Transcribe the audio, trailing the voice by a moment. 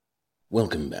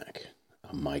Welcome back.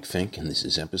 I'm Mike Fink, and this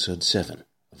is episode 7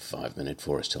 of 5 Minute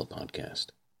Forest Hill Podcast.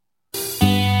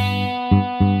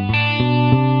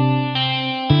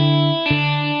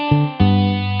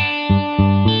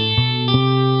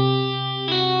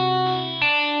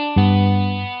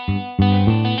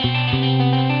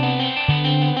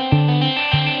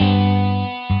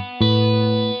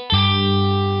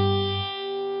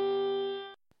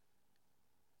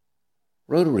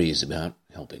 Rotary is about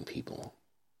helping people.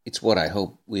 It's what I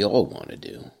hope we all want to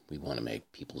do. We want to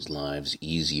make people's lives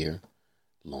easier,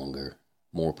 longer,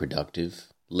 more productive,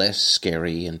 less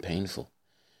scary and painful.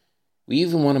 We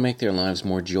even want to make their lives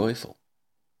more joyful.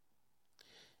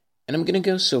 And I'm going to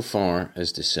go so far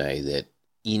as to say that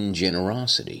in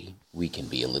generosity, we can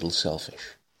be a little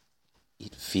selfish.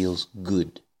 It feels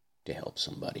good to help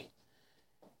somebody.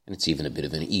 And it's even a bit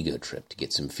of an ego trip to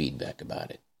get some feedback about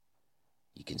it.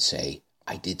 You can say,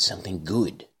 I did something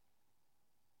good.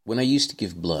 When I used to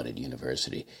give blood at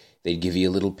university, they'd give you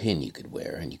a little pin you could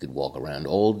wear, and you could walk around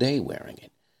all day wearing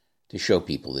it to show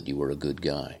people that you were a good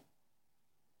guy.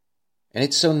 And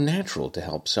it's so natural to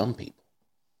help some people,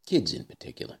 kids in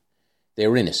particular.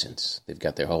 They're innocents. They've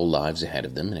got their whole lives ahead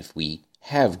of them, and if we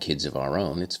have kids of our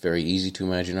own, it's very easy to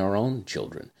imagine our own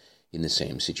children in the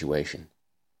same situation.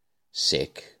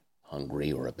 Sick,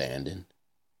 hungry, or abandoned.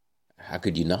 How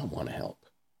could you not want to help?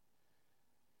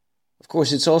 Of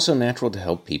course, it's also natural to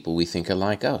help people we think are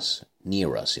like us,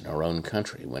 near us in our own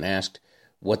country. When asked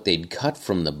what they'd cut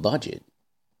from the budget,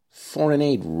 foreign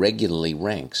aid regularly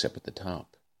ranks up at the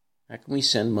top. How can we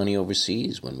send money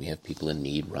overseas when we have people in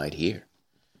need right here?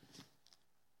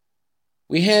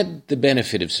 We had the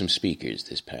benefit of some speakers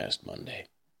this past Monday.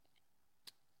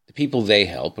 The people they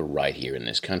help are right here in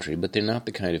this country, but they're not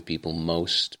the kind of people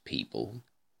most people,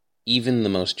 even the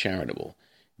most charitable,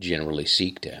 generally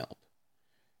seek to help.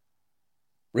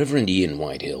 Reverend Ian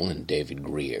Whitehill and David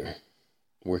Greer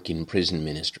work in prison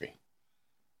ministry.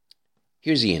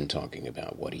 Here's Ian talking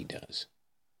about what he does.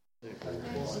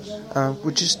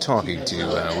 We're just talking to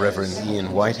Reverend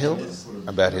Ian Whitehill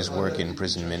about his work in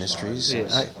prison ministries.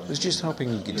 Yes. I was just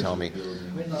hoping you could tell me,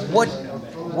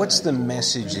 what's the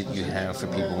message that you have for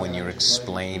people when you're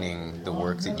explaining the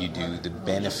work that you do, the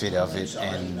benefit of it,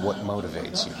 and what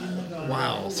motivates you?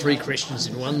 Wow, 3 questions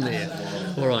in one there.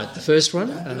 All right, the first one,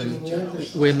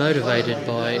 we're motivated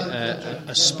by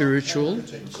a spiritual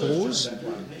cause,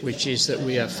 which is that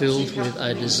we are filled with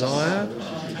a desire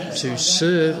to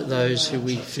serve those who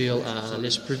we feel are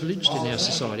less privileged in our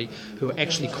society, who are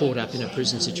actually caught up in a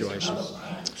prison situation.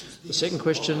 The second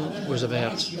question was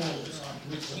about...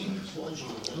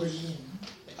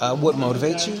 What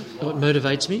motivates you? What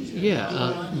motivates me?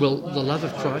 Well, the love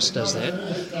of Christ does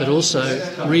that, but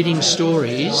also reading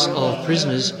stories of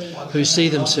prisoners who see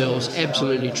themselves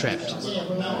absolutely trapped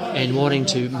and wanting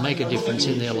to make a difference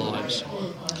in their lives,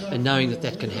 and knowing that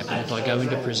that can happen if I go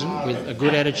into prison with a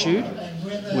good attitude,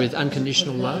 with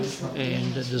unconditional love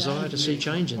and a desire to see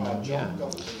change in them. Yeah.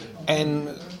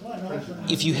 And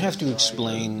if you have to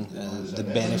explain the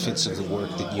benefits of the work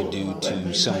that you do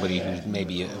to somebody who's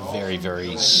maybe a very,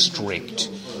 very strict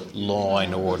law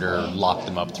and order, lock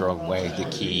them up, throw away the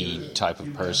key type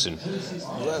of person,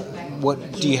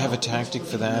 what do you have a tactic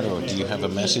for that, or do you have a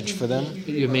message for them?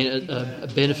 You mean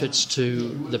benefits to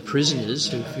the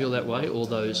prisoners who feel that way, or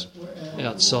those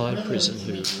outside prison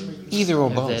who either or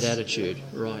have both? That attitude,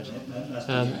 right?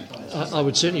 I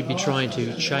would certainly be trying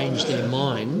to change their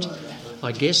mind,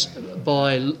 I guess,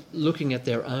 by looking at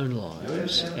their own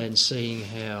lives and seeing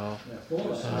how,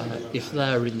 if they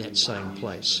are in that same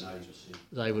place,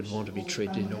 they would want to be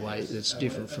treated in a way that's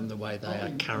different from the way they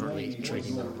are currently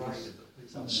treating them.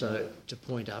 So, to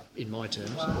point up, in my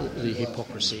terms, the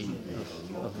hypocrisy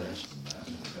of that.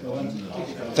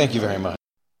 Thank you very much.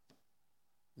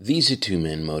 These are 2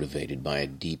 men motivated by a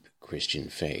deep Christian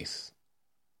faith.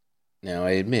 Now,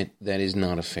 I admit that is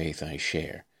not a faith I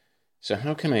share. So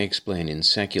how can I explain in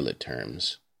secular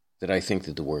terms that I think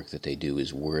that the work that they do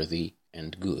is worthy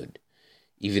and good,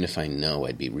 even if I know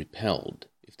I'd be repelled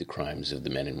if the crimes of the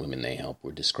men and women they help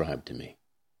were described to me?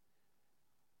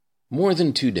 More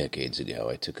than 2 decades ago,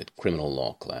 I took a criminal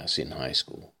law class in high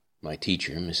school. My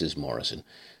teacher, Mrs. Morrison,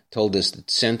 told us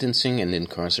that sentencing and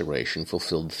incarceration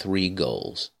fulfilled 3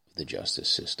 goals of the justice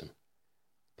system: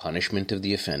 punishment of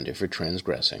the offender for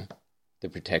transgressing, the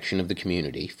protection of the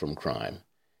community from crime,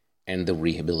 and the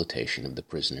rehabilitation of the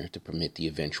prisoner to permit the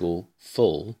eventual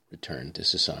full return to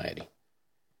society.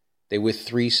 They were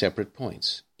 3 separate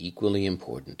points, equally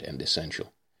important and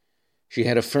essential. She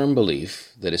had a firm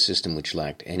belief that a system which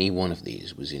lacked any one of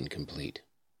these was incomplete.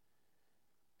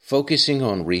 Focusing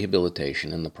on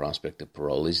rehabilitation and the prospect of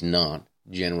parole is not,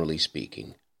 generally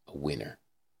speaking, a winner.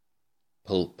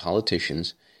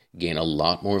 Politicians gain a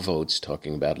lot more votes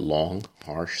talking about long,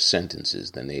 harsh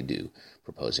sentences than they do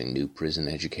proposing new prison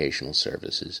educational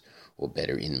services or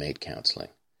better inmate counseling.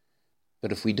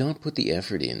 But if we don't put the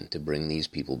effort in to bring these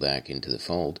people back into the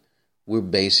fold, we're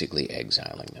basically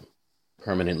exiling them,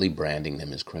 permanently branding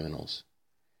them as criminals.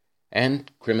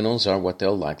 And criminals are what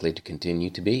they'll likely to continue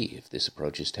to be if this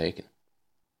approach is taken.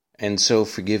 And so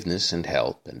forgiveness and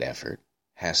help and effort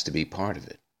has to be part of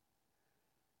it.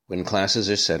 When classes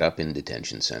are set up in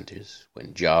detention centers,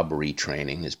 when job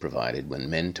retraining is provided, when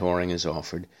mentoring is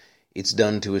offered, it's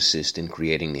done to assist in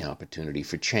creating the opportunity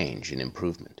for change and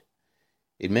improvement.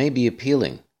 It may be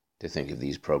appealing to think of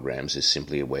these programs as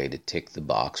simply a way to tick the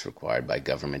box required by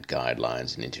government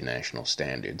guidelines and international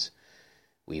standards.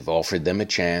 We've offered them a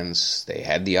chance, they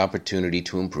had the opportunity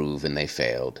to improve, and they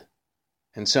failed.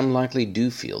 And some likely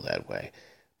do feel that way,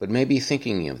 but maybe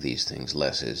thinking of these things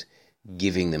less as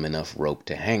giving them enough rope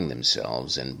to hang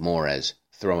themselves and more as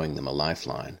throwing them a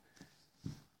lifeline,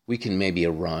 we can maybe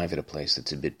arrive at a place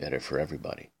that's a bit better for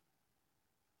everybody.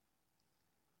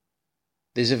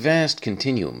 There's a vast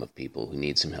continuum of people who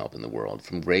need some help in the world,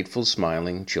 from grateful,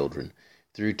 smiling children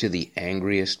through to the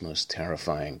angriest, most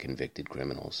terrifying convicted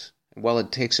criminals. And while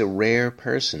it takes a rare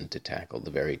person to tackle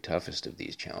the very toughest of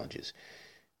these challenges,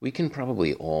 we can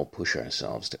probably all push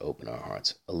ourselves to open our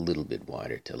hearts a little bit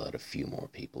wider to let a few more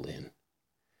people in.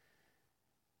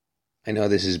 I know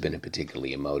this has been a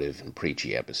particularly emotive and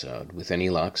preachy episode. With any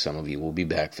luck, some of you will be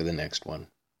back for the next one.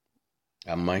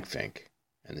 I'm Mike Fink,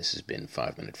 and this has been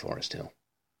 5 Minute Forest Hill.